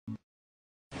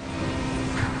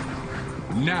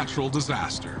natural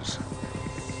disasters,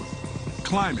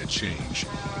 climate change,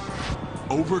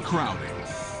 overcrowding.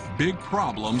 Big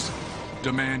problems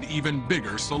demand even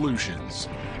bigger solutions.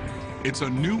 It's a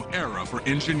new era for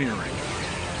engineering.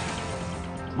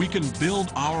 We can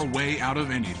build our way out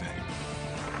of anything.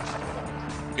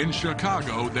 In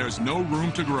Chicago, there's no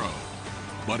room to grow,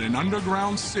 but an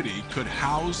underground city could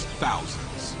house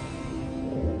thousands.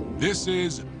 This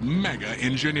is mega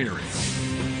engineering.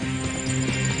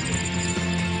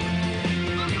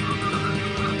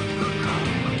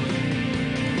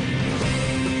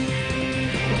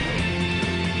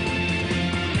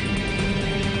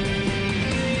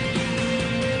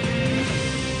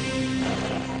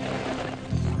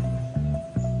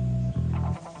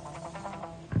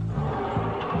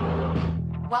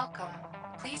 Welcome.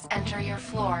 Please enter your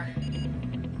floor.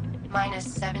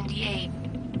 Minus 78.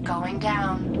 Going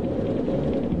down.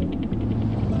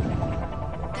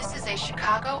 This is a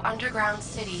Chicago Underground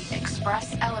City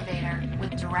Express elevator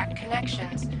with direct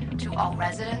connections to all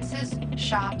residences,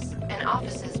 shops, and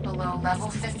offices below level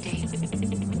 50.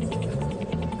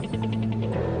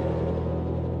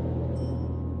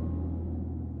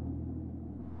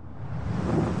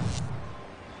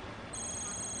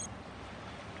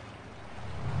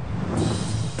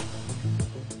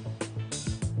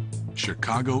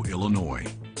 Chicago, Illinois,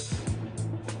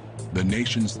 the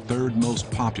nation's third most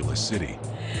populous city,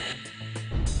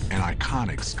 an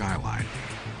iconic skyline,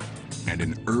 and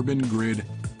an urban grid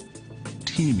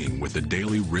teeming with the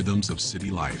daily rhythms of city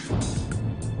life.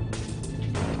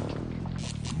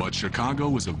 But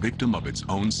Chicago is a victim of its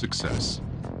own success.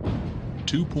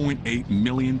 2.8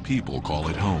 million people call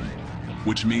it home,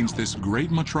 which means this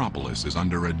great metropolis is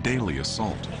under a daily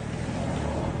assault.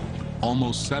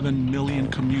 Almost 7 million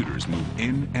commuters move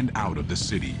in and out of the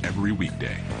city every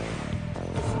weekday.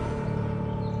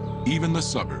 Even the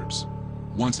suburbs,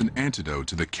 once an antidote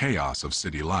to the chaos of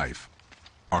city life,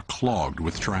 are clogged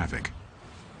with traffic.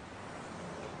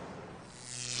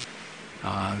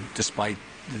 Despite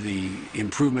the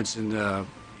improvements in the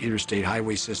interstate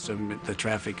highway system, the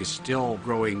traffic is still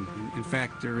growing. In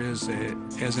fact, there is,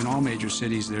 as in all major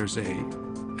cities, there's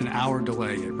an hour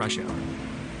delay at rush hour.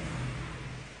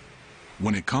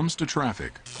 When it comes to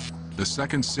traffic, the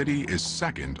second city is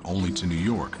second only to New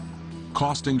York,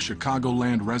 costing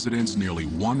Chicagoland residents nearly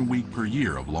 1 week per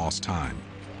year of lost time,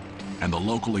 and the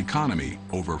local economy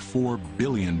over $4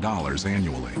 billion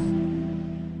annually.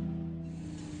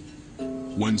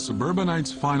 When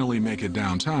suburbanites finally make it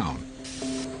downtown,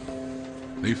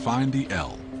 they find the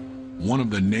L, one of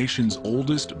the nation's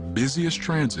oldest, busiest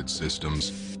transit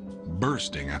systems,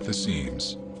 bursting at the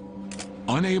seams.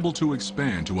 Unable to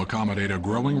expand to accommodate a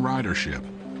growing ridership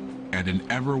and an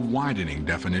ever-widening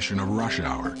definition of rush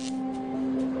hour.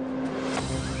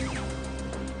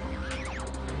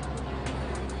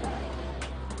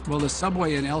 Well, the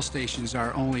subway and L stations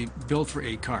are only built for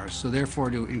 8 cars, so therefore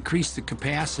to increase the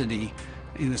capacity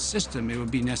in the system, it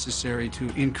would be necessary to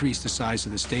increase the size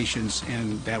of the stations,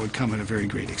 and that would come at a very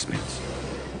great expense.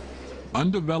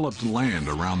 Undeveloped land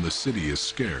around the city is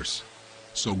scarce,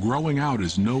 so growing out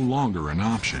is no longer an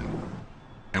option.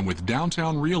 And with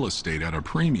downtown real estate at a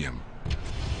premium,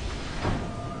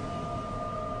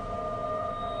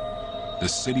 the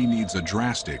city needs a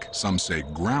drastic, some say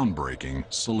groundbreaking,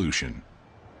 solution.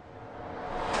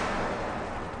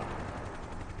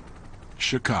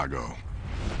 Chicago,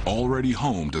 already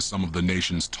home to some of the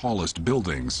nation's tallest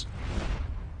buildings,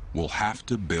 will have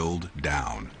to build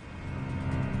down.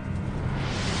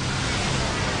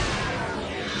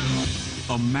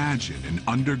 Imagine an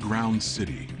underground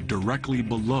city directly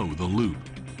below the Loop,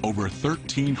 over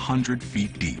 1,300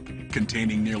 feet deep,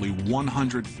 containing nearly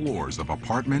 100 floors of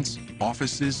apartments,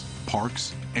 offices,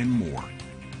 parks, and more.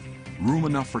 Room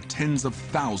enough for tens of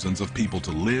thousands of people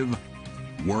to live,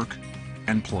 work,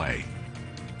 and play.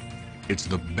 It's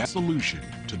the best solution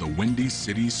to the Windy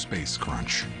City space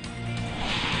crunch.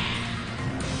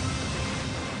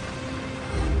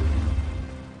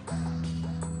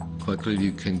 Quite clearly,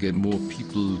 you can get more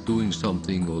people doing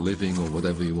something or living or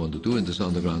whatever you want to do in this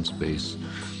underground space,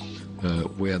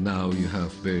 where now you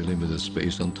have very limited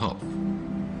space on top.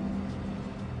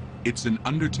 It's an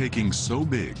undertaking so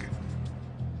big,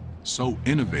 so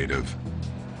innovative,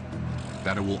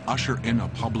 that it will usher in a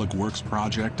public works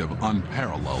project of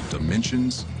unparalleled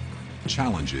dimensions,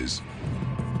 challenges,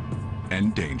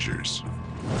 and dangers.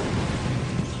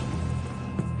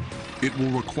 It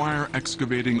will require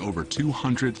excavating over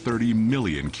 230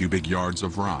 million cubic yards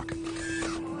of rock,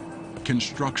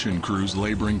 construction crews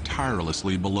laboring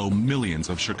tirelessly below millions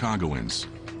of Chicagoans,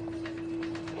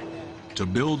 to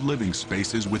build living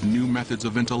spaces with new methods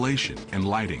of ventilation and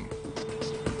lighting,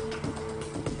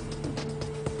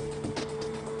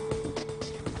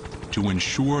 to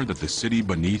ensure that the city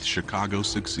beneath Chicago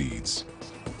succeeds.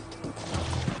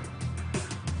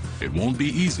 It won't be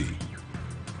easy,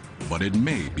 but it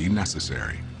may be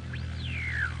necessary.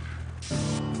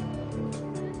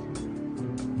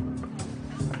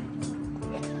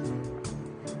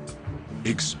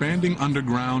 Expanding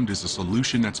underground is a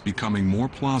solution that's becoming more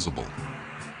plausible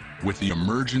with the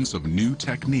emergence of new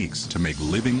techniques to make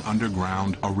living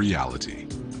underground a reality.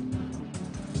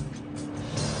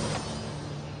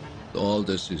 All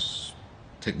this is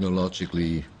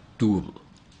technologically doable.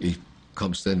 It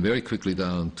comes then very quickly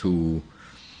down to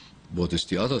what is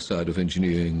the other side of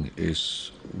engineering,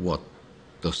 is what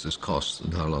does this cost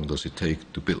and how long does it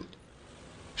take to build.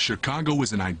 Chicago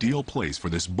is an ideal place for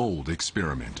this bold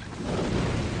experiment.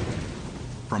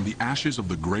 From the ashes of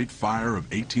the Great Fire of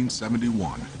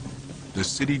 1871, the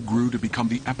city grew to become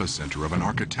the epicenter of an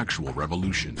architectural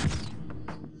revolution,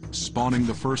 spawning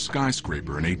the first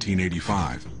skyscraper in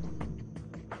 1885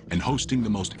 and hosting the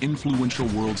most influential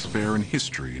World's Fair in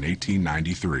history in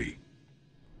 1893.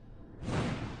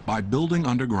 By building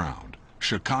underground,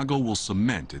 Chicago will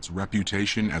cement its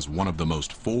reputation as one of the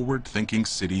most forward-thinking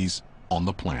cities on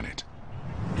the planet.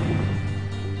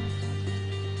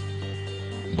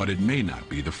 But it may not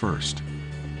be the first.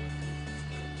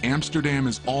 Amsterdam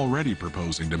is already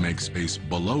proposing to make space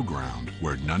below ground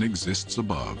where none exists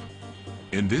above.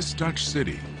 In this Dutch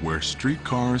city, where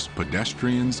streetcars,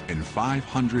 pedestrians, and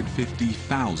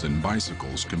 550,000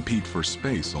 bicycles compete for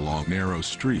space along narrow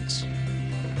streets,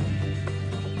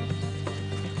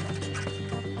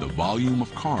 the volume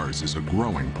of cars is a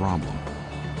growing problem.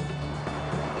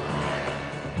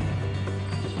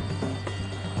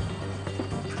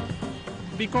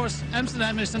 Because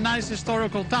Amsterdam is a nice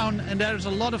historical town and there is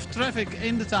a lot of traffic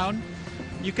in the town,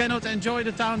 you cannot enjoy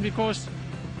the town because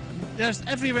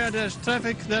everywhere there's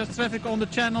traffic on the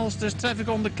channels, there's traffic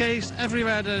on the quays,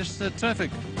 everywhere there's traffic.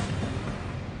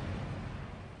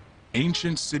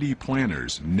 Ancient city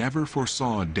planners never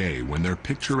foresaw a day when their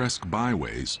picturesque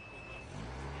byways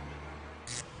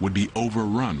would be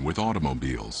overrun with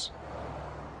automobiles.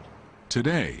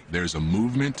 Today, there's a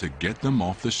movement to get them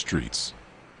off the streets.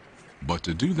 But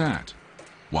to do that,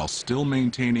 while still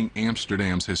maintaining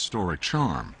Amsterdam's historic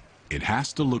charm, it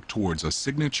has to look towards a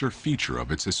signature feature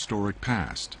of its historic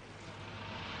past: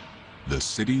 the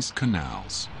city's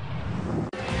canals.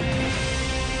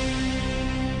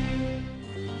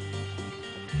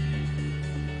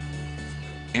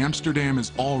 Amsterdam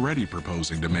is already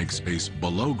proposing to make space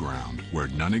below ground where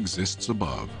none exists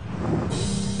above.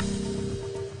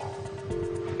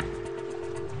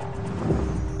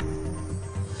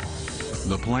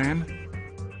 The plan?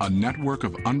 A network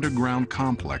of underground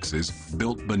complexes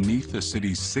built beneath the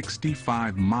city's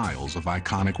 65 miles of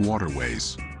iconic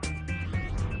waterways.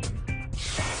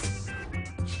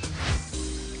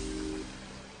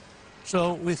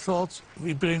 So we thought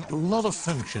we bring a lot of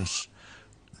functions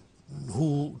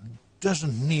who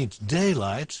doesn't need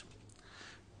daylight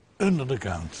under the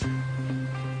ground.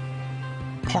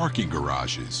 Parking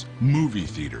garages, movie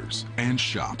theaters, and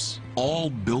shops, all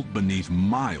built beneath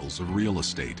miles of real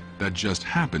estate that just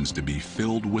happens to be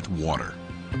filled with water.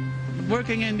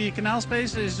 Working in the canal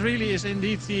space is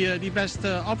indeed the best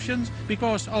option,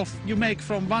 because you make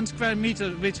from 1 square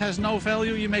meter, which has no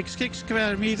value, you make 6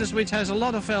 square meters, which has a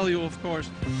lot of value, of course.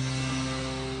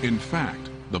 In fact,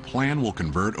 the plan will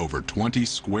convert over 20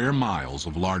 square miles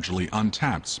of largely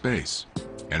untapped space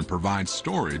and provide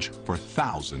storage for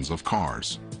thousands of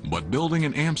cars. But building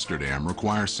in Amsterdam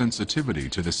requires sensitivity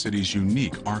to the city's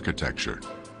unique architecture.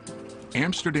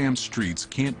 Amsterdam's streets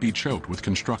can't be choked with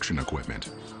construction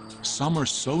equipment. Some are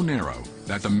so narrow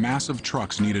that the massive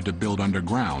trucks needed to build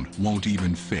underground won't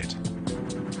even fit.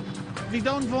 We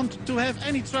don't want to have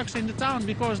any trucks in the town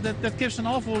because that gives an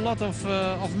awful lot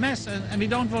of mess, and we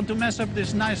don't want to mess up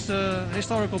this nice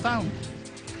historical town.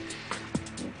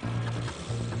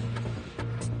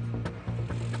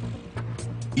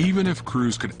 Even if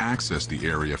crews could access the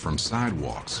area from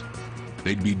sidewalks,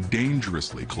 they'd be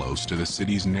dangerously close to the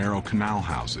city's narrow canal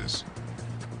houses,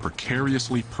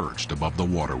 precariously perched above the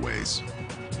waterways.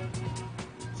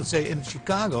 Let's say in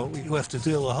Chicago, you have to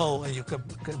drill a hole and you can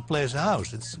place a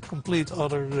house. It's a complete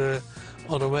other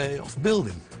way of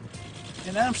building.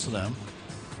 In Amsterdam,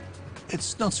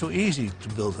 it's not so easy to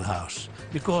build a house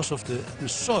because of the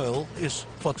soil is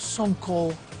what some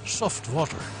call soft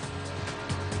water.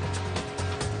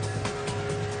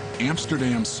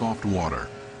 Amsterdam's soft water,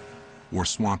 or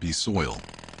swampy soil,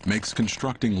 makes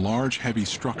constructing large, heavy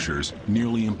structures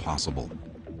nearly impossible,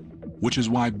 which is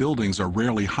why buildings are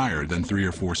rarely higher than 3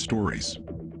 or 4 stories.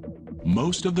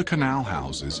 Most of the canal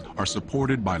houses are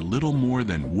supported by little more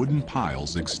than wooden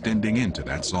piles extending into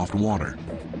that soft water.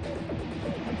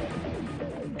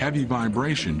 Heavy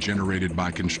vibration generated by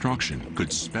construction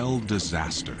could spell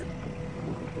disaster.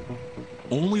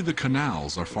 Only the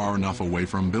canals are far enough away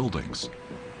from buildings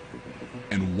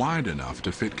and wide enough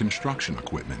to fit construction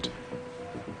equipment.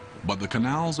 But the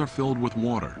canals are filled with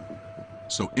water,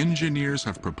 so engineers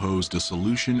have proposed a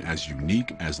solution as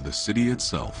unique as the city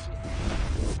itself.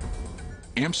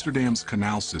 Amsterdam's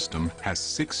canal system has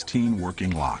 16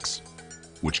 working locks,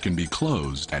 which can be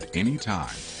closed at any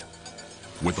time.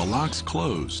 With the locks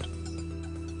closed,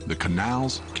 the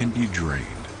canals can be drained.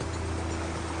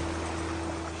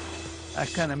 I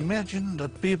can imagine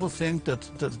that people think that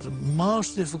the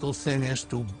most difficult thing is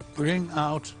to bring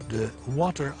out the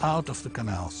water out of the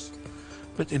canals.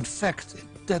 But in fact,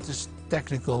 that is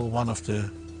technical one of the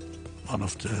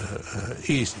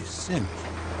easiest things.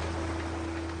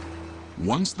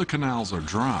 Once the canals are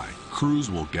dry, crews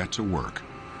will get to work,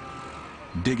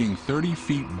 digging 30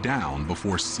 feet down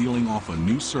before sealing off a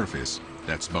new surface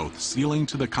that's both sealing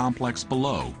to the complex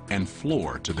below and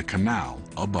floor to the canal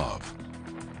above.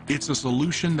 It's a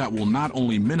solution that will not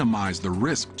only minimize the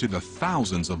risk to the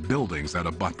thousands of buildings that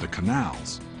abut the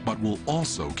canals, but will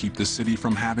also keep the city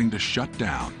from having to shut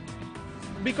down.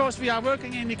 Because we are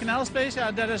working in the canal space,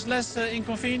 there is less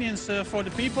inconvenience for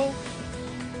the people.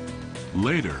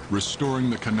 Later, restoring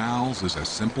the canals is as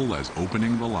simple as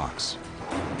opening the locks.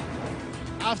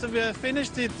 After we have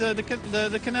finished it,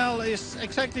 the canal is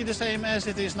exactly the same as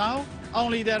it is now.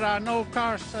 Only there are no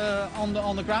cars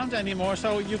on the ground anymore,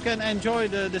 so you can enjoy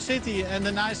the city and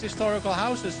the nice historical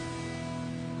houses.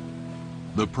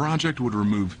 The project would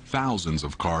remove thousands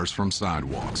of cars from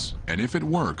sidewalks, and if it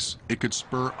works, it could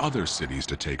spur other cities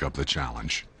to take up the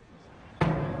challenge.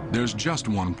 There's just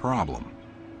one problem.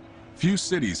 Few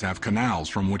cities have canals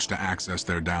from which to access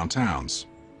their downtowns.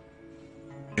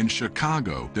 In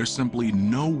Chicago, there's simply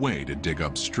no way to dig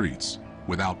up streets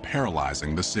without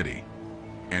paralyzing the city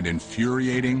and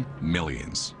infuriating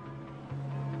millions.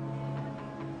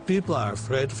 People are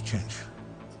afraid of change.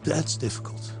 That's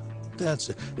difficult.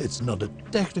 It's not a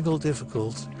technical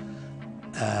difficult,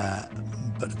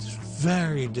 but it's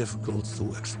very difficult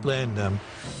to explain them.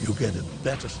 You get a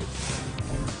better city.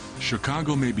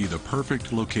 Chicago may be the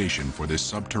perfect location for this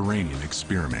subterranean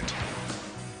experiment,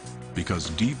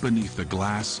 because deep beneath the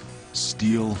glass,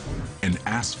 steel, and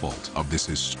asphalt of this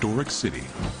historic city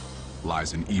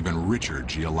lies an even richer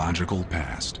geological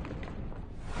past.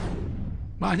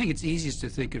 Well, I think it's easiest to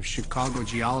think of Chicago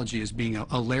geology as being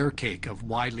a layer cake of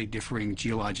widely differing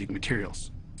geologic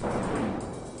materials.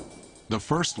 The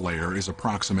first layer is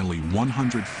approximately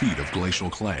 100 feet of glacial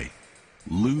clay,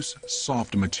 loose,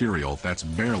 soft material that's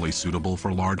barely suitable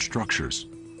for large structures.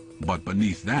 But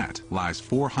beneath that lies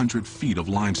 400 feet of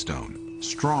limestone,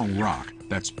 strong rock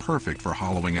that's perfect for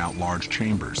hollowing out large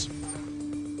chambers.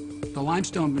 The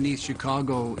limestone beneath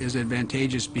Chicago is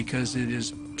advantageous because it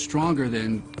is stronger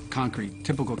than concrete,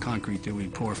 typical concrete that we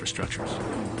pour for structures.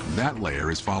 That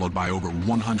layer is followed by over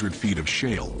 100 feet of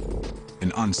shale,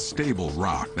 an unstable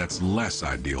rock that's less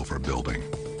ideal for building.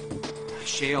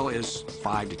 Shale is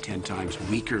 5 to 10 times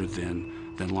weaker than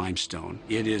limestone.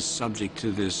 It is subject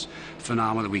to this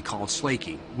phenomenon we call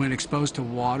slaking. When exposed to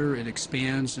water, it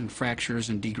expands and fractures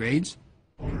and degrades.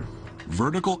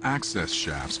 Vertical access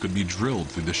shafts could be drilled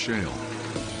through the shale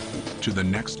to the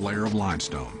next layer of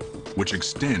limestone, which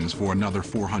extends for another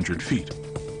 400 feet.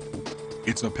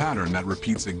 It's a pattern that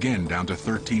repeats again down to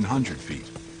 1,300 feet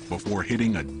before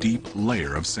hitting a deep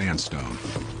layer of sandstone.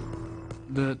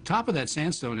 The top of that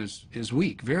sandstone is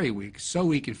weak, very weak. So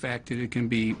weak, in fact, that it can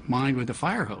be mined with a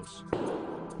fire hose.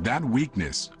 That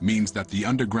weakness means that the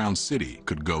underground city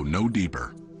could go no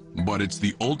deeper. But it's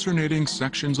the alternating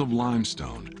sections of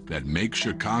limestone that make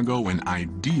Chicago an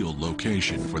ideal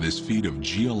location for this feat of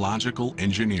geological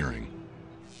engineering.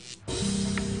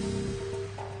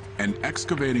 And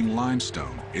excavating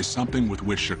limestone is something with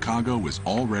which Chicago is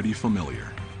already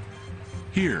familiar.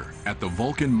 Here at the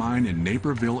Vulcan Mine in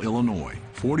Naperville, Illinois,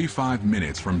 45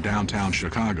 minutes from downtown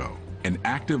Chicago, an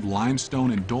active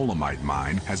limestone and dolomite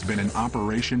mine has been in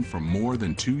operation for more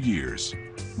than 2 years,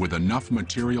 with enough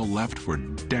material left for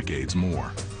decades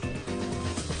more.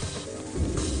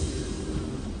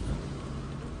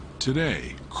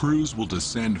 Today, crews will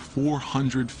descend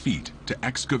 400 feet to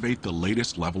excavate the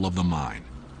latest level of the mine.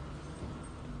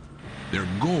 Their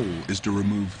goal is to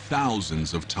remove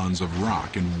thousands of tons of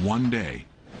rock in one day.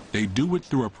 They do it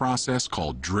through a process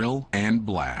called drill and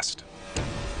blast.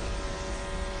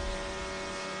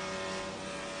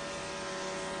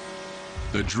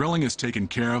 The drilling is taken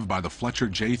care of by the Fletcher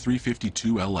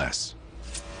J352 LS.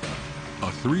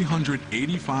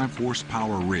 385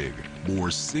 horsepower rig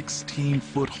bores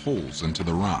 16-foot holes into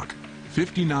the rock,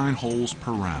 59 holes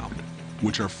per round,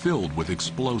 which are filled with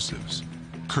explosives,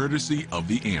 courtesy of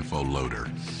the ANFO loader.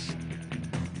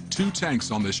 2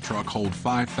 tanks on this truck hold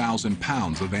 5,000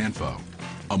 pounds of ANFO,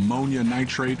 ammonia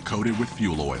nitrate coated with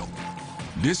fuel oil.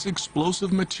 This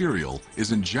explosive material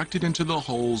is injected into the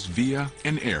holes via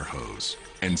an air hose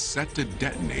and set to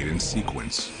detonate in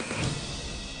sequence.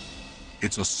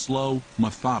 It's a slow,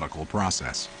 methodical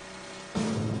process.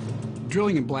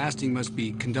 Drilling and blasting must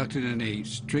be conducted in a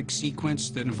strict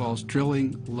sequence that involves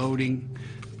drilling, loading,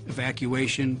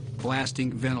 evacuation,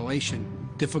 blasting, ventilation.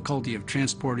 Difficulty of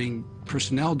transporting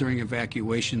personnel during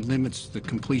evacuation limits the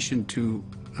completion to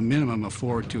a minimum of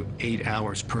 4 to 8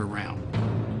 hours per round.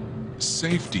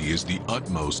 Safety is the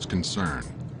utmost concern,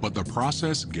 but the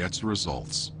process gets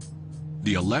results.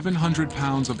 The 1,100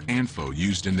 pounds of ANFO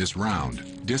used in this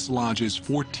round dislodges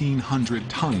 1,400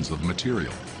 tons of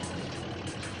material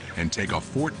and take a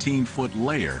 14-foot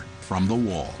layer from the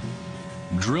wall.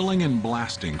 Drilling and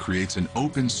blasting creates an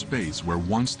open space where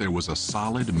once there was a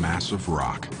solid mass of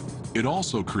rock. It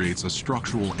also creates a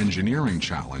structural engineering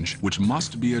challenge which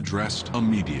must be addressed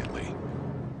immediately.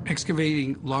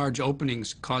 Excavating large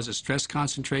openings causes stress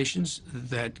concentrations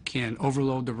that can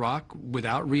overload the rock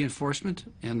without reinforcement,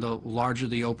 and the larger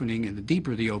the opening and the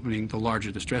deeper the opening, the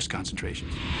larger the stress concentration.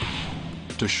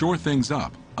 To shore things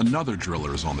up, another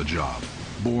driller is on the job,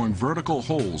 boring vertical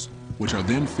holes which are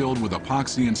then filled with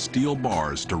epoxy and steel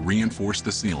bars to reinforce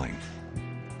the ceiling.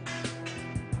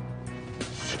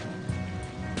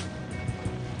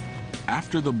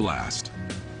 After the blast,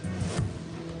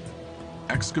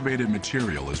 excavated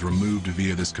material is removed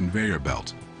via this conveyor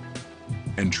belt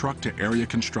and trucked to area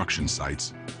construction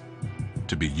sites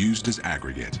to be used as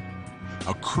aggregate,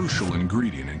 a crucial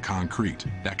ingredient in concrete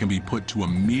that can be put to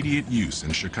immediate use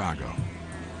in Chicago.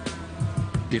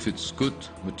 If it's good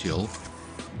material,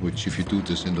 which if you do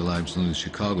this in the limestone in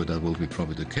Chicago, that will be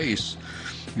probably the case,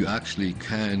 you actually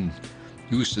can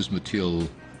use this material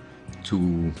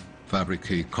to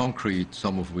fabricate concrete,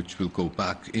 some of which will go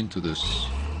back into this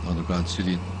underground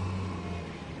city.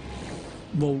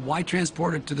 Well, why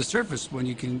transport it to the surface when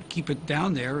you can keep it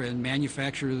down there and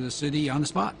manufacture the city on the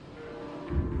spot?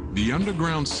 The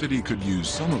underground city could use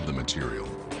some of the material,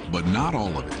 but not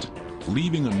all of it,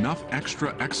 leaving enough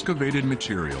extra excavated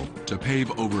material to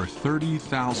pave over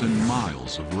 30,000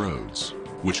 miles of roads,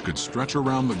 which could stretch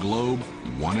around the globe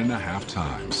 1.5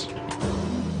 times.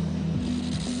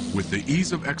 With the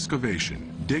ease of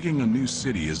excavation, digging a new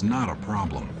city is not a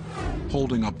problem.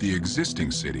 Holding up the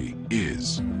existing city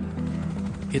is.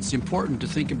 It's important to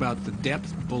think about the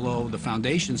depth below the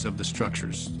foundations of the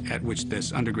structures at which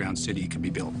this underground city can be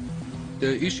built.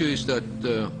 The issue is that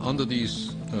under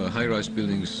these high-rise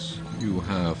buildings, you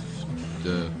have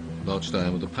the large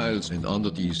diameter piles, and under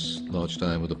these large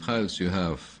diameter piles, you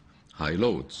have high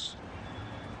loads.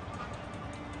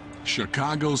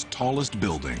 Chicago's tallest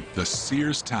building, the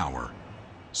Sears Tower,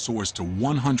 soars to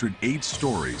 108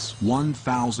 stories,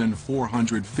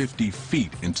 1,450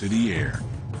 feet into the air.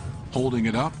 Holding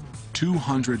it up,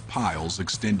 200 piles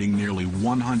extending nearly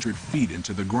 100 feet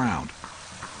into the ground,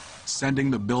 sending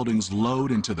the building's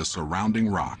load into the surrounding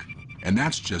rock. And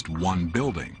that's just one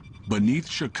building. Beneath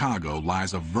Chicago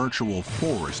lies a virtual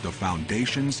forest of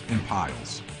foundations and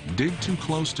piles. Dig too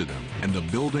close to them, and the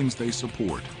buildings they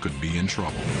support could be in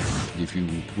trouble. If you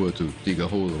were to dig a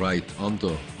hole right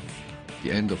under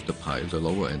the end of the pile, the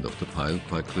lower end of the pile,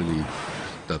 quite clearly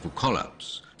that would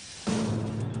collapse.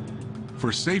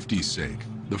 For safety's sake,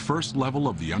 the first level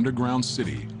of the underground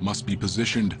city must be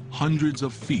positioned hundreds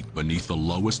of feet beneath the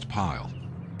lowest pile.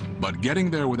 But getting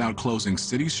there without closing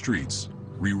city streets,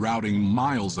 rerouting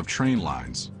miles of train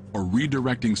lines, or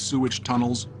redirecting sewage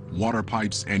tunnels, water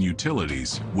pipes, and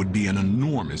utilities would be an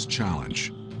enormous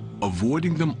challenge.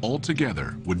 Avoiding them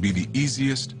altogether would be the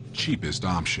easiest, cheapest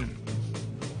option.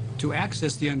 To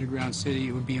access the underground city,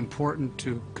 it would be important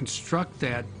to construct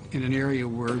that in an area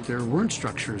where there weren't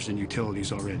structures and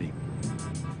utilities already.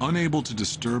 Unable to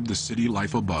disturb the city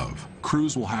life above,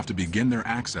 crews will have to begin their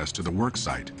access to the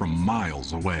worksite from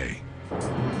miles away.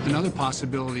 Another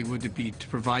possibility would be to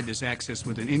provide this access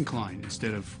with an incline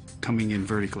instead of coming in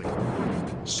vertically.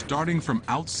 Starting from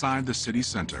outside the city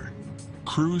center,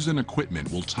 crews and equipment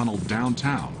will tunnel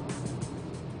downtown,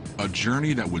 a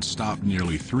journey that would stop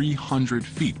nearly 300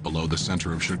 feet below the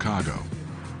center of Chicago.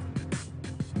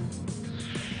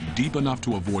 Deep enough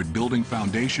to avoid building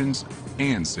foundations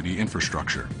and city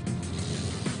infrastructure.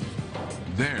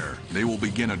 There, they will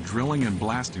begin a drilling and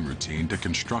blasting routine to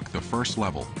construct the first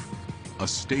level, a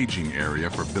staging area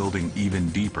for building even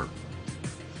deeper.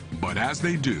 But as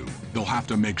they do, they'll have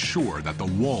to make sure that the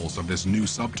walls of this new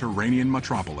subterranean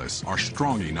metropolis are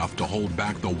strong enough to hold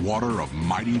back the water of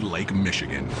mighty Lake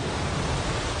Michigan.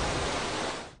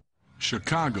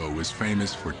 Chicago is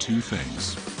famous for two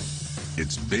things.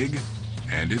 It's big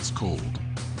and it's cold.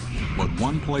 But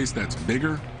one place that's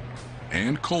bigger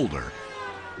and colder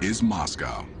is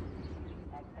Moscow.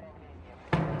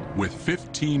 With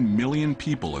 15 million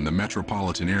people in the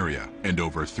metropolitan area and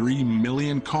over 3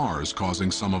 million cars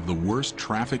causing some of the worst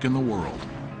traffic in the world,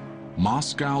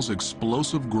 Moscow's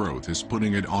explosive growth is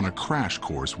putting it on a crash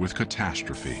course with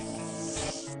catastrophe.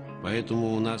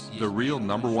 The real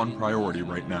 #1 priority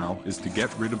right now is to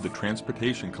get rid of the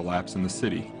transportation collapse in the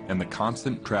city and the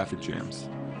constant traffic jams.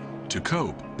 To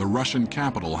cope, the Russian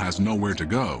capital has nowhere to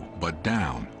go but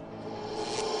down.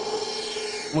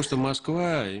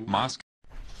 Moscow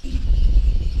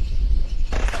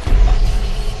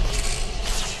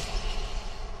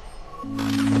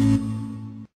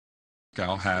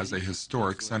has a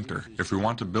historic center. If we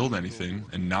want to build anything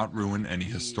and not ruin any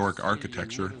historic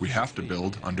architecture, we have to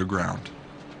build underground.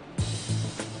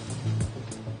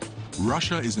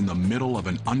 Russia is in the middle of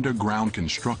an underground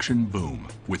construction boom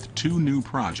with 2 new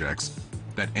projects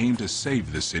that aim to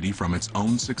save the city from its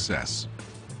own success.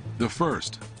 The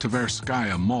first,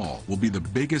 Tverskaya Mall, will be the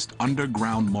biggest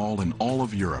underground mall in all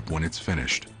of Europe when it's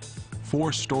finished.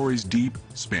 4 stories deep,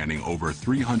 spanning over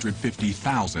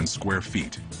 350,000 square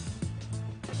feet.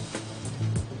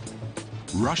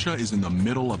 Russia is in the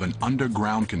middle of an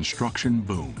underground construction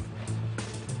boom.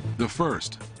 The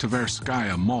first,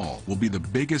 Tverskaya Mall, will be the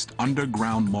biggest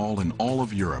underground mall in all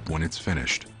of Europe when it's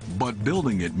finished. But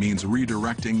building it means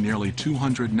redirecting nearly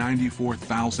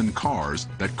 294,000 cars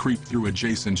that creep through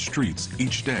adjacent streets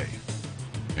each day.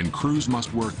 And crews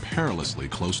must work perilously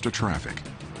close to traffic.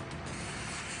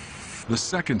 The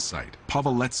second site,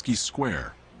 Paveletsky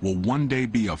Square, will one day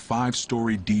be a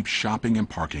 5-story deep shopping and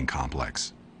parking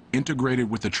complex, integrated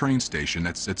with the train station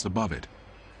that sits above it.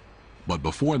 But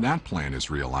before that plan is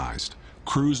realized,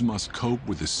 crews must cope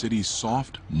with the city's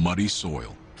soft, muddy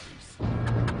soil.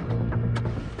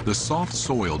 The soft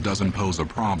soil doesn't pose a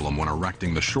problem when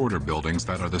erecting the shorter buildings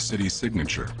that are the city's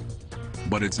signature,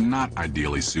 but it's not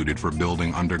ideally suited for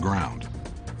building underground.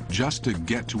 Just to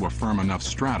get to a firm enough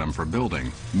stratum for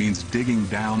building means digging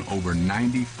down over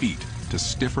 90 feet to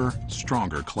stiffer,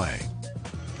 stronger clay.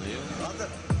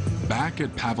 Back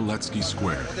at Paveletsky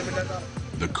Square,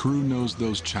 the crew knows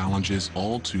those challenges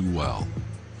all too well.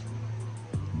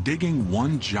 Digging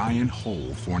one giant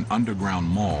hole for an underground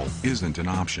mall isn't an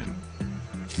option.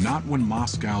 Not when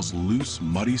Moscow's loose,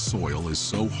 muddy soil is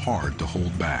so hard to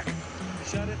hold back.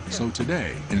 So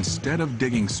today, instead of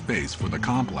digging space for the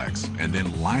complex and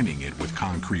then lining it with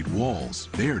concrete walls,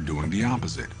 they're doing the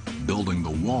opposite, building the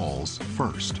walls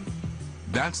first.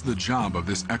 That's the job of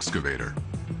this excavator.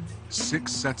 6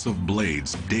 sets of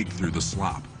blades dig through the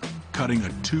slop, cutting a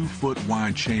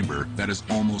 2-foot-wide chamber that is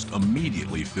almost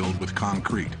immediately filled with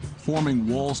concrete, forming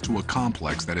walls to a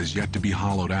complex that is yet to be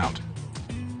hollowed out.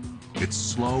 It's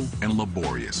slow and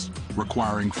laborious,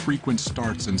 requiring frequent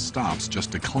starts and stops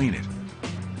just to clean it.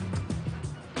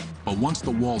 But once the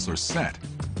walls are set,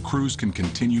 crews can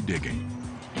continue digging.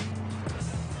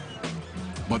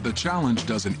 But the challenge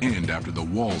doesn't end after the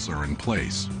walls are in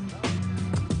place.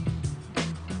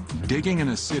 Digging in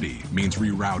a city means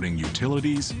rerouting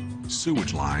utilities,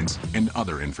 sewage lines, and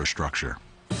other infrastructure.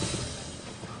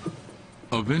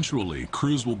 Eventually,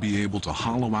 crews will be able to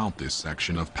hollow out this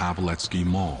section of Paveletsky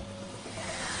Mall.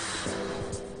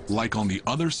 Like on the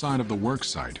other side of the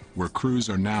worksite, where crews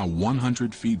are now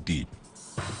 100 feet deep.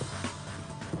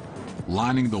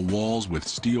 Lining the walls with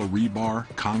steel rebar,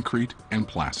 concrete, and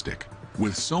plastic.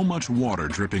 With so much water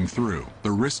dripping through,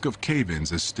 the risk of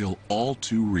cave-ins is still all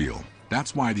too real.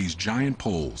 That's why these giant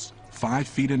poles, 5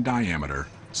 feet in diameter,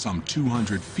 some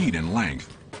 200 feet in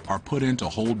length, are put in to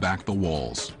hold back the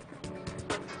walls.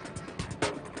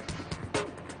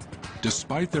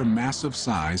 Despite their massive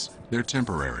size, they're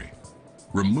temporary,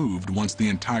 removed once the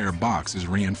entire box is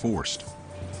reinforced.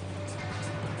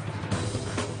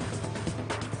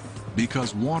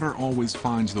 Because water always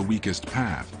finds the weakest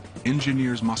path,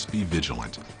 engineers must be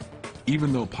vigilant,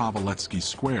 even though Paveletsky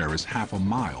Square is half a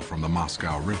mile from the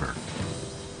Moscow River.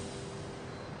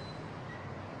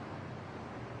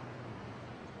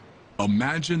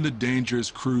 Imagine the dangers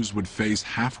crews would face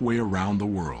halfway around the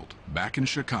world, back in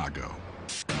Chicago.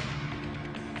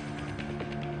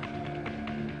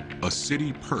 A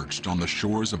city perched on the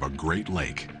shores of a great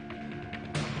lake.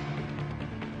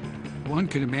 One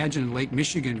could imagine Lake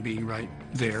Michigan being right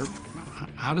there.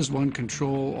 How does one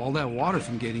control all that water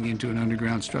from getting into an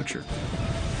underground structure?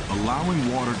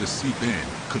 Allowing water to seep in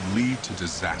could lead to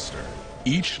disaster.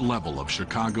 Each level of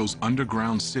Chicago's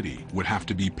underground city would have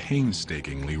to be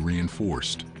painstakingly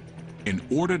reinforced in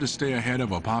order to stay ahead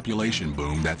of a population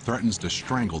boom that threatens to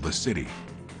strangle the city.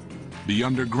 The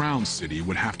underground city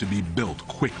would have to be built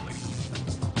quickly.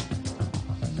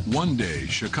 One day,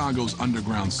 Chicago's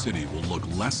underground city will look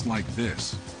less like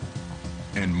this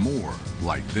and more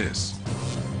like this.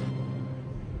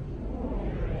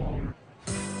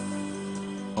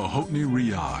 Ochotny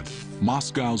Riyadh,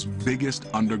 Moscow's biggest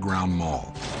underground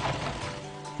mall.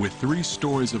 With 3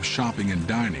 stories of shopping and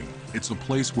dining, it's a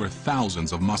place where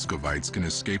thousands of Muscovites can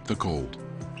escape the cold.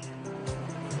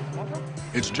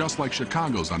 It's just like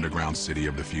Chicago's underground city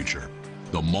of the future.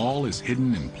 The mall is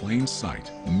hidden in plain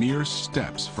sight, mere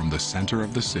steps from the center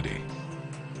of the city.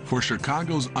 For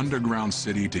Chicago's underground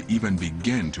city to even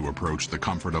begin to approach the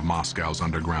comfort of Moscow's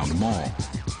underground mall,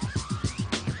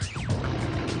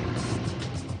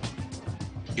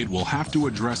 it will have to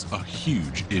address a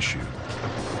huge issue.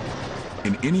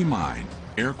 In any mine,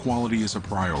 air quality is a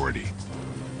priority.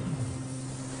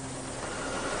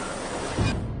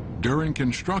 During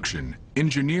construction,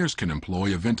 engineers can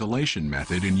employ a ventilation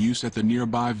method in use at the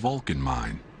nearby Vulcan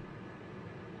mine.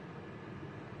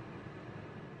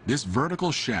 This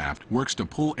vertical shaft works to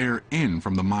pull air in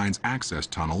from the mine's access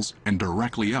tunnels and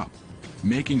directly up,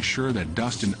 making sure that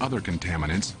dust and other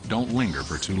contaminants don't linger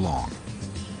for too long.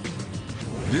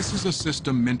 This is a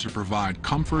system meant to provide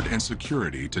comfort and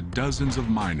security to dozens of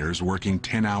miners working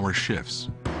 10-hour shifts.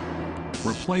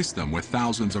 Replace them with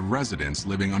thousands of residents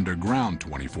living underground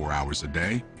 24 hours a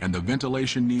day, and the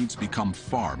ventilation needs become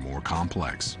far more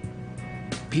complex.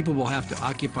 People will have to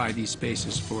occupy these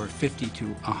spaces for 50 to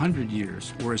 100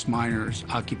 years, whereas miners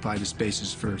occupy the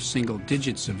spaces for single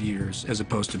digits of years as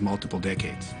opposed to multiple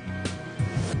decades.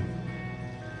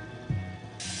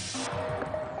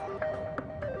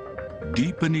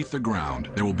 Deep beneath the ground,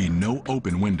 there will be no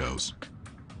open windows,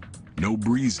 no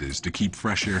breezes to keep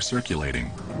fresh air circulating.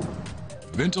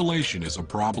 Ventilation is a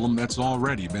problem that's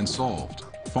already been solved,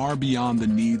 far beyond the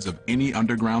needs of any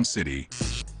underground city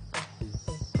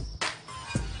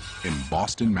in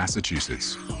Boston,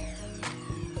 Massachusetts.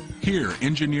 Here,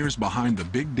 engineers behind the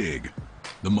Big Dig,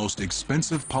 the most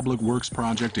expensive public works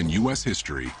project in U.S.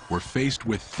 history, were faced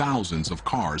with thousands of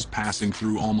cars passing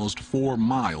through almost 4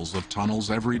 miles of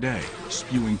tunnels every day,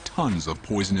 spewing tons of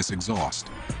poisonous exhaust.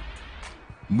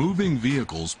 Moving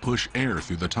vehicles push air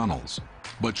through the tunnels,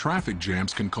 but traffic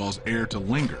jams can cause air to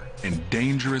linger and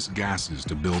dangerous gases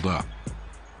to build up.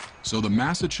 So the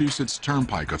Massachusetts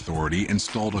Turnpike Authority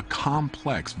installed a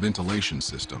complex ventilation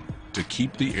system to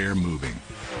keep the air moving.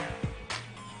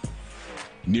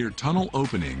 Near tunnel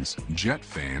openings, jet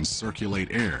fans circulate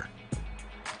air.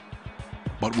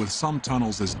 But with some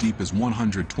tunnels as deep as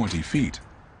 120 feet,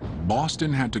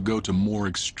 Boston had to go to more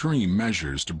extreme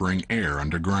measures to bring air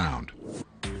underground.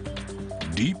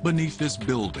 Deep beneath this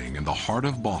building in the heart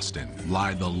of Boston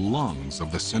lie the lungs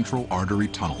of the Central Artery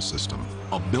Tunnel System.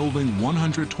 A building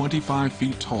 125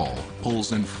 feet tall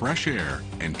pulls in fresh air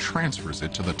and transfers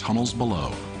it to the tunnels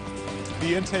below.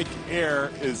 The intake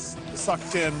air is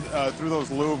sucked in through those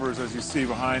louvers, as you see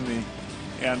behind me,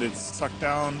 and it's sucked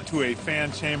down to a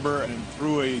fan chamber and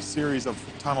through a series of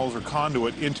tunnels or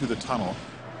conduit into the tunnel.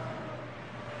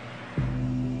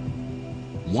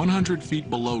 100 feet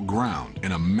below ground,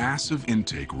 in a massive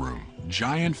intake room,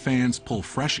 giant fans pull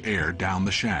fresh air down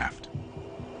the shaft.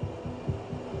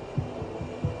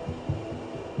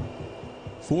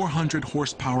 400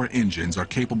 horsepower engines are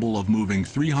capable of moving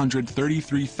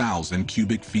 333,000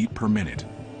 cubic feet per minute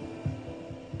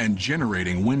and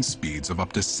generating wind speeds of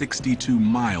up to 62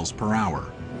 miles per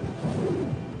hour.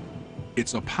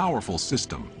 It's a powerful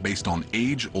system based on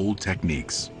age-old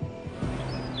techniques.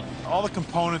 All the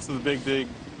components of the Big Dig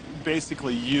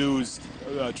basically used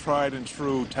tried and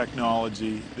true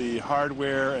technology. The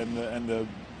hardware and the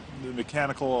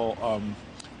mechanical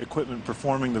equipment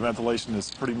performing the ventilation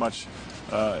is pretty much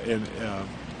a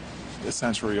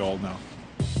century old now.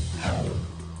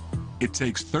 It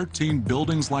takes 13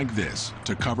 buildings like this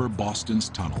to cover Boston's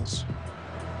tunnels.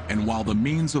 And while the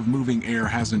means of moving air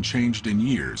hasn't changed in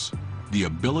years, the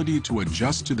ability to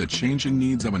adjust to the changing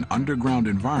needs of an underground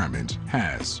environment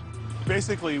has.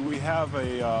 Basically, we have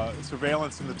a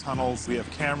surveillance in the tunnels. We have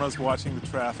cameras watching the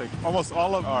traffic. Almost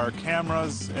all of our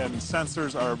cameras and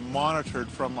sensors are monitored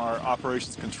from our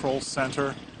operations control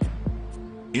center.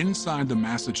 Inside the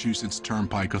Massachusetts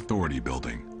Turnpike Authority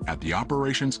building, at the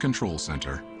Operations Control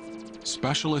Center,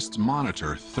 specialists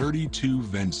monitor 32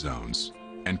 vent zones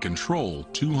and control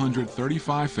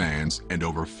 235 fans and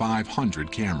over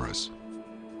 500 cameras.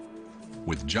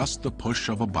 With just the push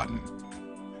of a button.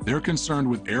 They're concerned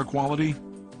with air quality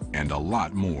and a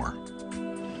lot more.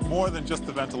 More than just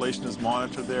the ventilation is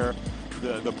monitored there,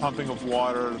 the pumping of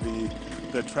water,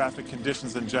 the traffic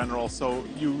conditions in general, so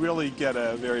you really get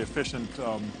a very efficient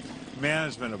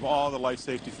management of all the life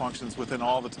safety functions within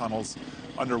all the tunnels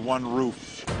under one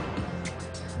roof.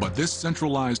 But this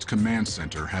centralized command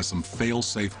center has some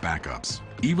fail-safe backups.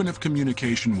 Even if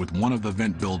communication with one of the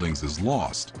vent buildings is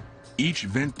lost, each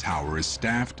vent tower is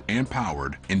staffed and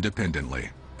powered independently.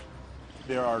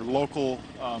 There are local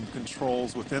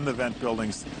controls within the vent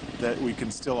buildings that we can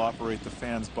still operate the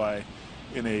fans by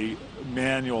in a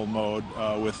manual mode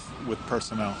with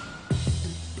personnel.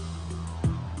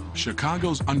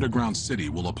 Chicago's underground city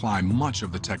will apply much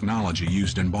of the technology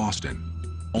used in Boston,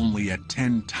 only at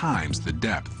 10 times the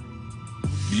depth.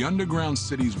 The underground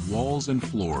city's walls and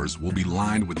floors will be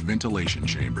lined with ventilation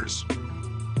chambers.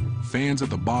 Fans at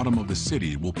the bottom of the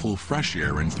city will pull fresh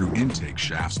air in through intake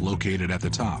shafts located at the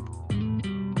top,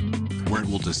 where it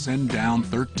will descend down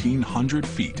 1,300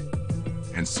 feet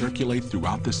and circulate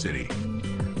throughout the city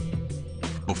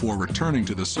before returning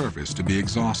to the surface to be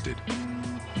exhausted.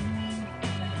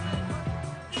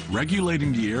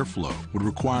 Regulating the airflow would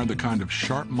require the kind of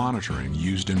sharp monitoring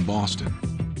used in Boston.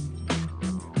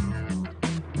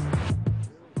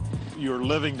 You're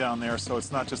living down there, so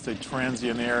it's not just a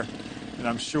transient air, and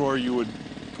I'm sure you would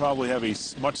probably have a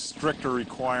much stricter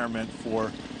requirement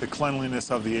for the cleanliness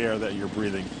of the air that you're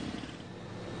breathing.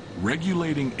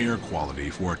 Regulating air quality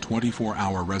for a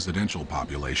 24-hour residential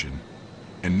population,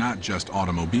 and not just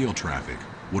automobile traffic,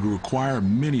 would require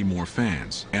many more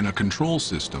fans and a control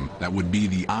system that would be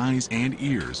the eyes and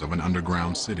ears of an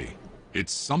underground city.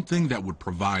 It's something that would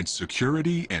provide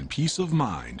security and peace of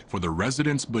mind for the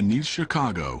residents beneath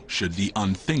Chicago should the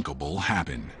unthinkable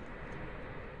happen.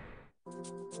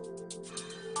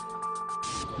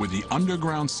 With the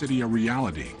underground city a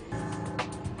reality,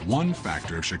 one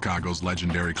factor of Chicago's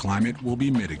legendary climate will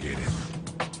be mitigated,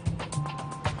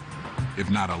 if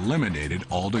not eliminated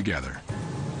altogether.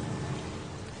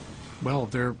 Well,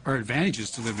 there are advantages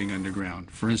to living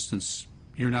underground. For instance,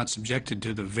 you're not subjected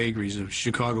to the vagaries of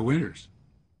Chicago winters.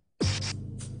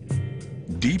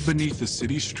 Deep beneath the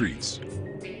city streets,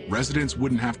 residents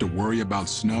wouldn't have to worry about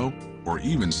snow or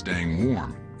even staying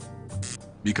warm.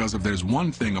 Because if there's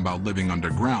one thing about living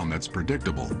underground that's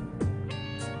predictable,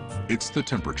 it's the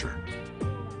temperature.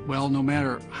 Well, no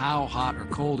matter how hot or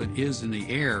cold it is in the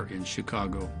air in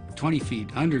Chicago, 20 feet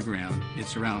underground,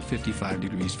 it's around 55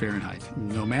 degrees Fahrenheit,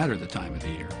 no matter the time of the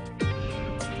year.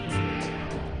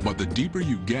 But the deeper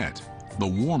you get, the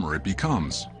warmer it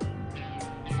becomes,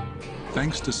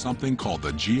 thanks to something called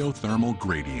the geothermal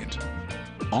gradient.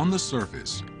 On the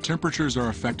surface, temperatures are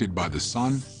affected by the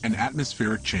sun and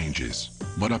atmospheric changes,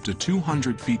 but up to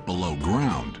 200 feet below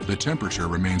ground, the temperature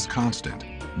remains constant.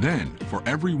 Then, for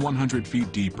every 100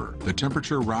 feet deeper, the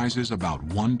temperature rises about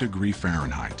 1 degree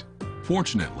Fahrenheit.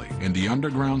 Fortunately, in the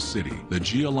underground city, the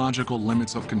geological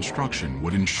limits of construction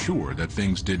would ensure that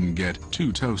things didn't get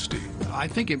too toasty. I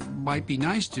think it might be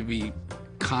nice to be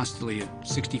constantly at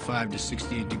 65 to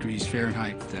 68 degrees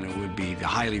Fahrenheit than it would be the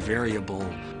highly variable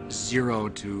 0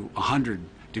 to 100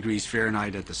 degrees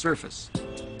Fahrenheit at the surface.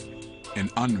 An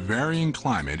unvarying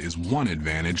climate is one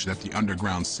advantage that the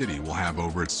underground city will have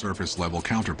over its surface-level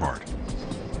counterpart.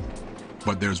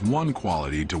 But there's one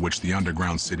quality to which the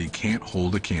underground city can't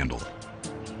hold a candle.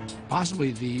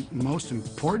 Possibly the most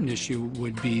important issue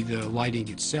would be the lighting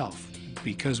itself,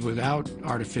 because without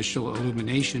artificial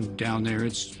illumination down there,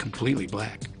 it's completely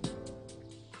black.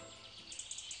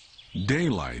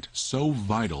 Daylight, so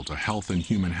vital to health and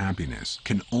human happiness,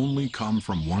 can only come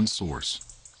from one source.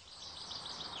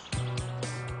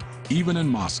 Even in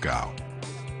Moscow,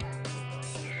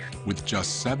 with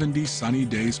just 70 sunny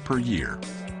days per year,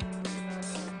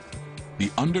 the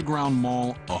underground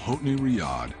mall Ochotny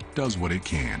Riyadh does what it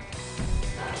can.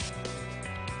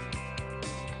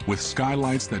 With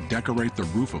skylights that decorate the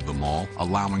roof of the mall,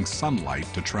 allowing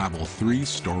sunlight to travel 3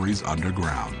 stories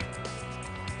underground.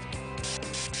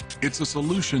 It's a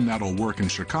solution that'll work in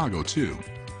Chicago too,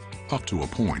 up to a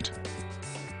point.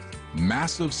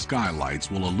 Massive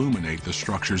skylights will illuminate the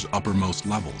structure's uppermost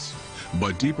levels,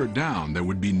 but deeper down there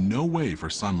would be no way for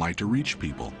sunlight to reach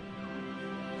people.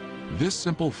 This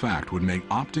simple fact would make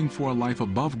opting for a life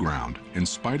above ground, in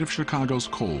spite of Chicago's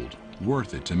cold,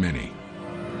 worth it to many.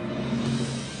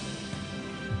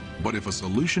 But if a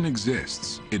solution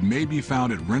exists, it may be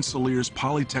found at Rensselaer's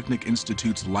Polytechnic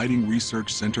Institute's Lighting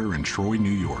Research Center in Troy, New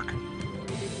York.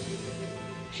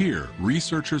 Here,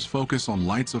 researchers focus on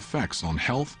light's effects on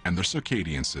health and the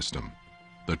circadian system,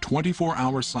 the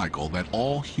 24-hour cycle that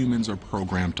all humans are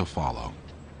programmed to follow.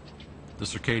 The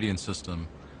circadian system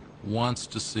wants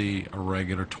to see a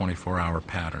regular 24-hour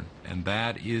pattern. And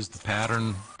that is the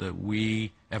pattern that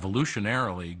we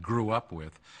evolutionarily grew up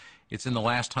with. It's in the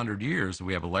last 100 years that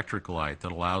we have electric light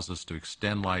that allows us to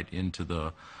extend light into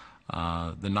the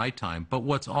nighttime. But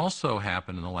what's also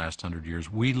happened in the last 100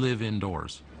 years, we live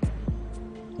indoors.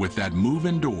 With that move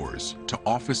indoors to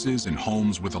offices and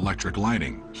homes with electric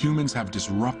lighting, humans have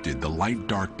disrupted the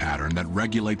light-dark pattern that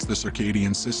regulates the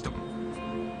circadian system.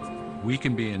 We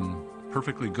can be in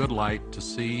perfectly good light to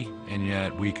see, and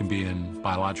yet we can be in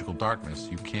biological darkness.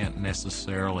 You can't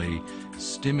necessarily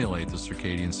stimulate the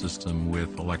circadian system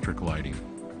with electric lighting.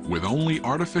 With only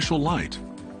artificial light,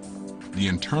 the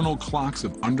internal clocks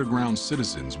of underground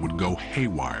citizens would go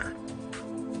haywire.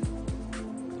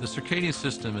 The circadian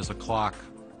system is a clock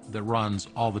that runs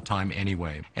all the time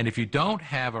anyway. And if you don't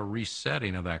have a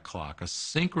resetting of that clock, a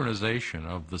synchronization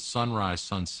of the sunrise,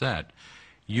 sunset,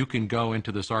 you can go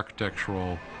into this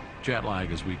architectural jet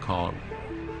lag, as we call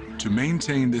it. To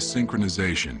maintain this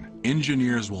synchronization,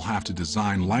 engineers will have to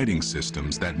design lighting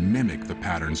systems that mimic the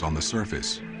patterns on the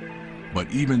surface.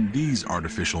 But even these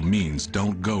artificial means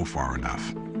don't go far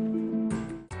enough.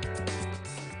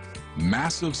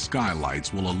 Massive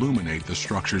skylights will illuminate the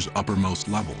structure's uppermost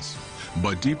levels,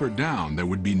 but deeper down there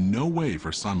would be no way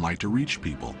for sunlight to reach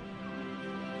people.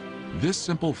 This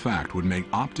simple fact would make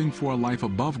opting for a life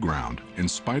above ground, in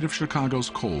spite of Chicago's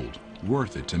cold,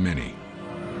 worth it to many.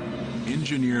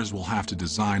 Engineers will have to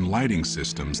design lighting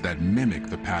systems that mimic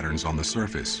the patterns on the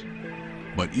surface.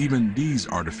 But even these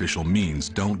artificial means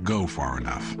don't go far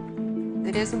enough.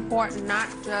 It is important not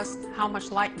just how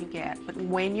much light you get, but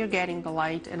when you're getting the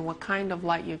light and what kind of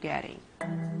light you're getting.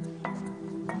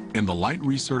 In the Light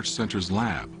Research Center's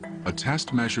lab, a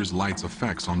test measures light's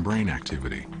effects on brain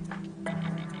activity.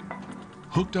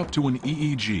 Hooked up to an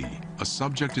EEG, a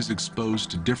subject is exposed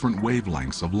to different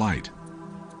wavelengths of light.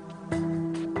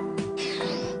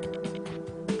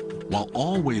 While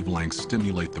all wavelengths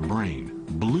stimulate the brain,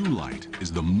 blue light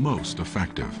is the most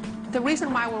effective. The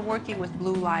reason why we're working with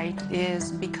blue light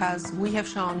is because we have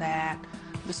shown that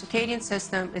the circadian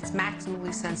system is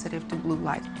maximally sensitive to blue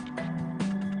light.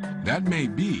 That may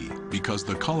be because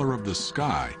the color of the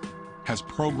sky has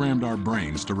programmed our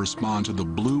brains to respond to the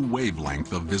blue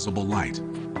wavelength of visible light.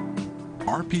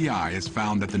 RPI has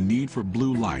found that the need for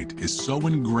blue light is so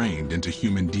ingrained into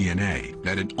human DNA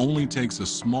that it only takes a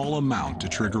small amount to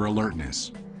trigger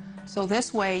alertness. So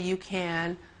this way you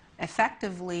can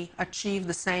effectively achieve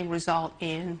the same result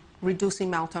in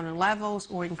reducing melatonin levels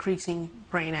or increasing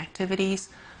brain activities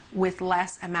with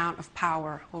less amount of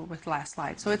power or with less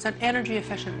light. So it's an energy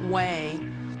efficient way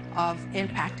of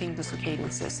impacting the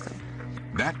circadian system.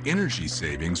 That energy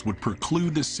savings would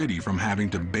preclude the city from having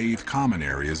to bathe common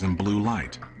areas in blue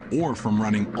light or from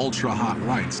running ultra-hot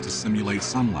lights to simulate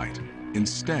sunlight.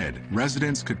 Instead,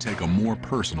 residents could take a more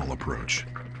personal approach.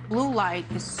 Blue light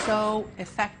is so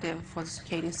effective for the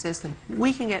circadian system.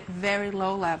 We can get very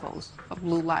low levels of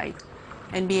blue light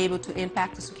and be able to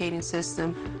impact the circadian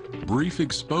system. Brief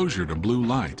exposure to blue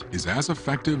light is as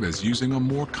effective as using a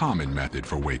more common method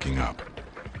for waking up.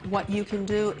 What you can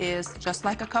do is, just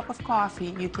like a cup of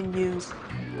coffee, you can use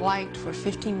light for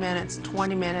 15 minutes,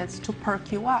 20 minutes to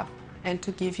perk you up and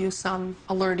to give you some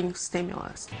alerting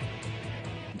stimulus.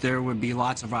 There would be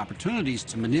lots of opportunities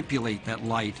to manipulate that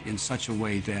light in such a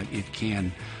way that it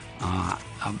can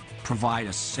provide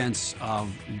a sense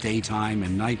of daytime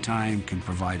and nighttime, can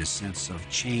provide a sense of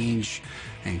change,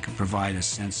 and can provide a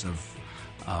sense of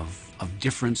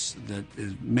difference that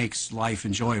makes life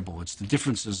enjoyable. It's the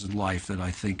differences in life that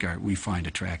I think we find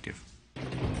attractive.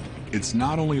 It's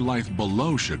not only life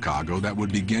below Chicago that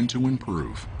would begin to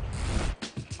improve.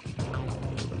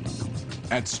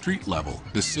 At street level,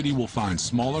 the city will find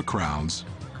smaller crowds,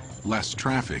 less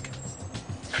traffic,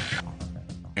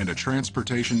 and a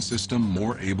transportation system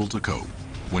more able to cope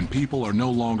when people are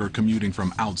no longer commuting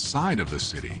from outside of the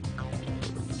city,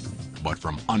 but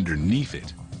from underneath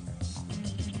it.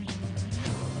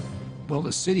 Well,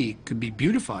 the city could be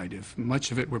beautified if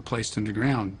much of it were placed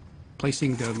underground.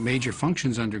 Placing the major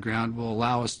functions underground will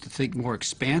allow us to think more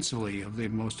expansively of the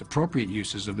most appropriate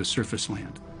uses of the surface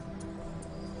land.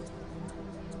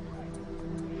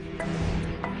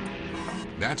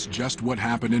 That's just what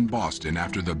happened in Boston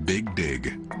after the Big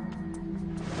Dig.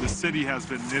 The city has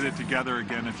been knitted together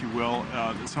again, if you will.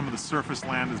 Some of the surface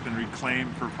land has been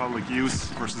reclaimed for public use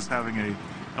versus having an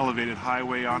elevated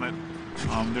highway on it.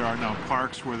 There are now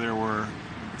parks where there were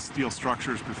steel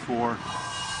structures before.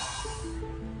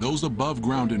 Those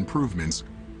above-ground improvements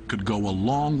could go a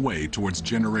long way towards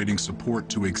generating support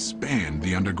to expand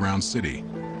the underground city.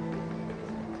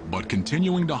 But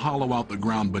continuing to hollow out the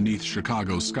ground beneath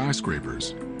Chicago's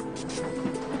skyscrapers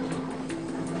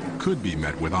could be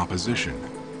met with opposition.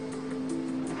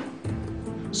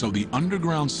 So the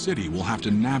underground city will have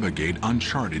to navigate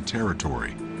uncharted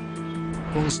territory.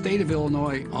 Well, the state of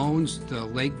Illinois owns the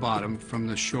lake bottom from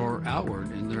the shore outward,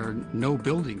 and there are no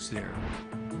buildings there.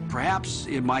 Perhaps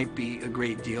it might be a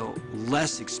great deal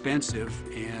less expensive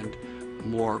and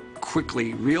more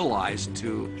quickly realized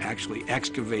to actually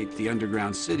excavate the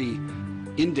underground city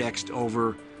indexed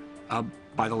over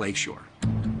by the lakeshore.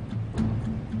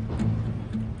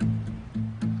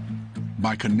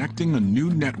 By connecting a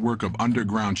new network of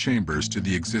underground chambers to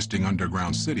the existing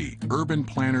underground city, urban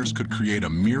planners could create a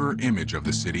mirror image of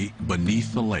the city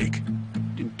beneath the lake.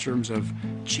 In terms of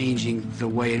changing the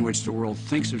way in which the world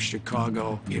thinks of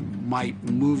Chicago, it might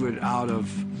move it out of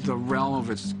the realm of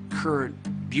its current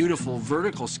beautiful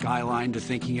vertical skyline to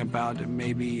thinking about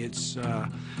maybe its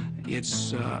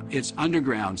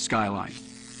underground skyline.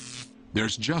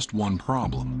 There's just one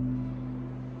problem.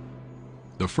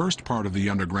 The first part of the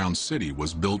underground city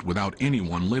was built without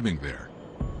anyone living there.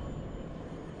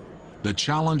 The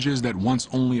challenges that once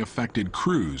only affected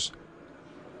crews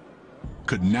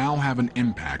could now have an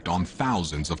impact on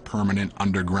thousands of permanent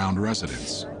underground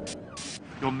residents.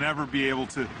 You'll never be able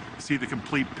to see the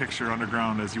complete picture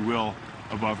underground as you will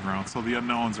above ground. So the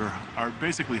unknowns are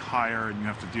basically higher, and you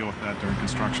have to deal with that during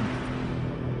construction.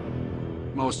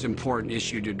 Most important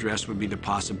issue to address would be the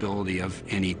possibility of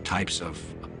any types of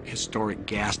historic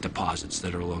gas deposits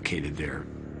that are located there.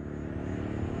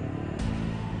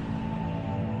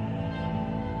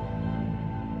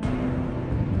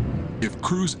 If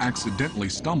crews accidentally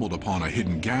stumbled upon a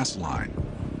hidden gas line,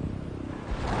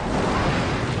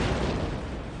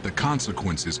 the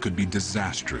consequences could be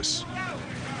disastrous.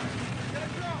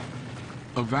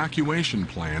 Evacuation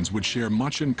plans would share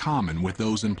much in common with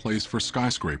those in place for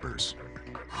skyscrapers.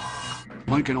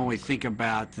 One can only think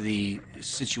about the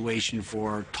situation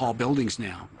for tall buildings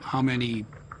now. How many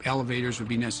elevators would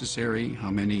be necessary?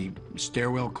 How many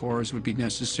stairwell cores would be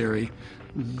necessary?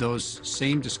 Those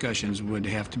same discussions would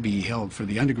have to be held for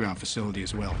the underground facility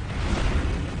as well.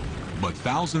 But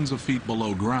thousands of feet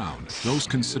below ground, those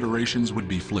considerations would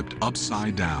be flipped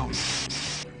upside down.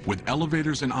 With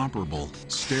elevators inoperable,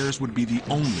 stairs would be the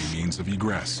only means of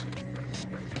egress.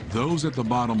 Those at the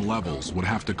bottom levels would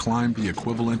have to climb the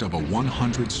equivalent of a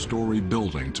 100-story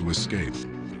building to escape.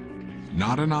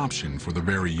 Not an option for the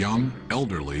very young,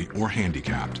 elderly, or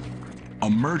handicapped.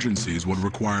 Emergencies would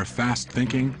require fast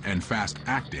thinking and fast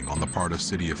acting on the part of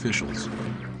city officials,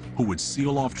 who would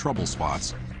seal off trouble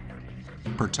spots,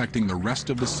 protecting the rest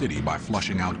of the city by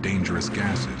flushing out dangerous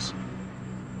gases.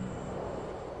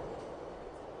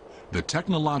 The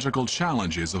technological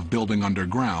challenges of building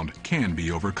underground can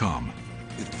be overcome.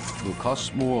 It will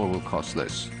cost more or will cost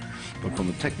less. But from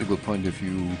a technical point of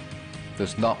view,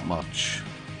 there's not much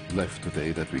left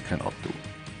today that we cannot do.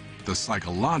 The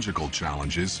psychological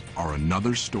challenges are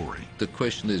another story. The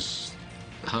question is,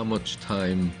 how much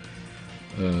time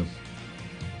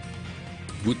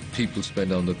would people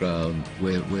spend on the ground?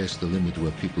 Where's the limit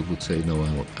where people would say, no,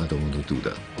 I don't want to do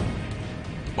that?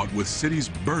 But with cities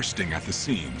bursting at the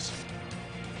seams,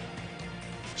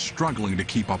 struggling to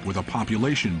keep up with a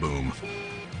population boom,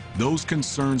 those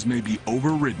concerns may be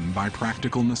overridden by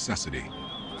practical necessity.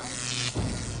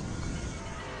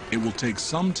 It will take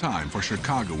some time for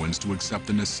Chicagoans to accept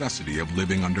the necessity of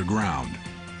living underground.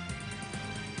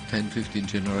 10, 15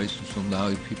 generations from now,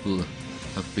 if people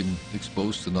have been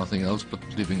exposed to nothing else but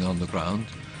living on the ground,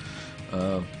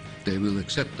 they will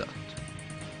accept that.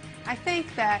 I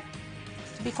think that,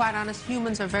 to be quite honest,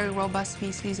 humans are a very robust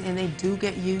species, and they do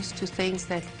get used to things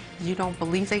that you don't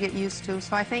believe they get used to.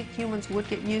 So I think humans would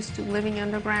get used to living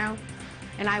underground,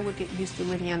 and I would get used to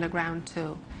living underground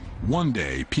too. One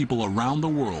day, people around the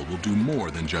world will do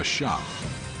more than just shop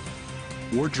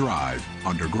or drive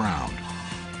underground.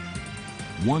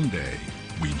 One day,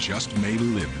 we just may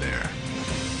live there.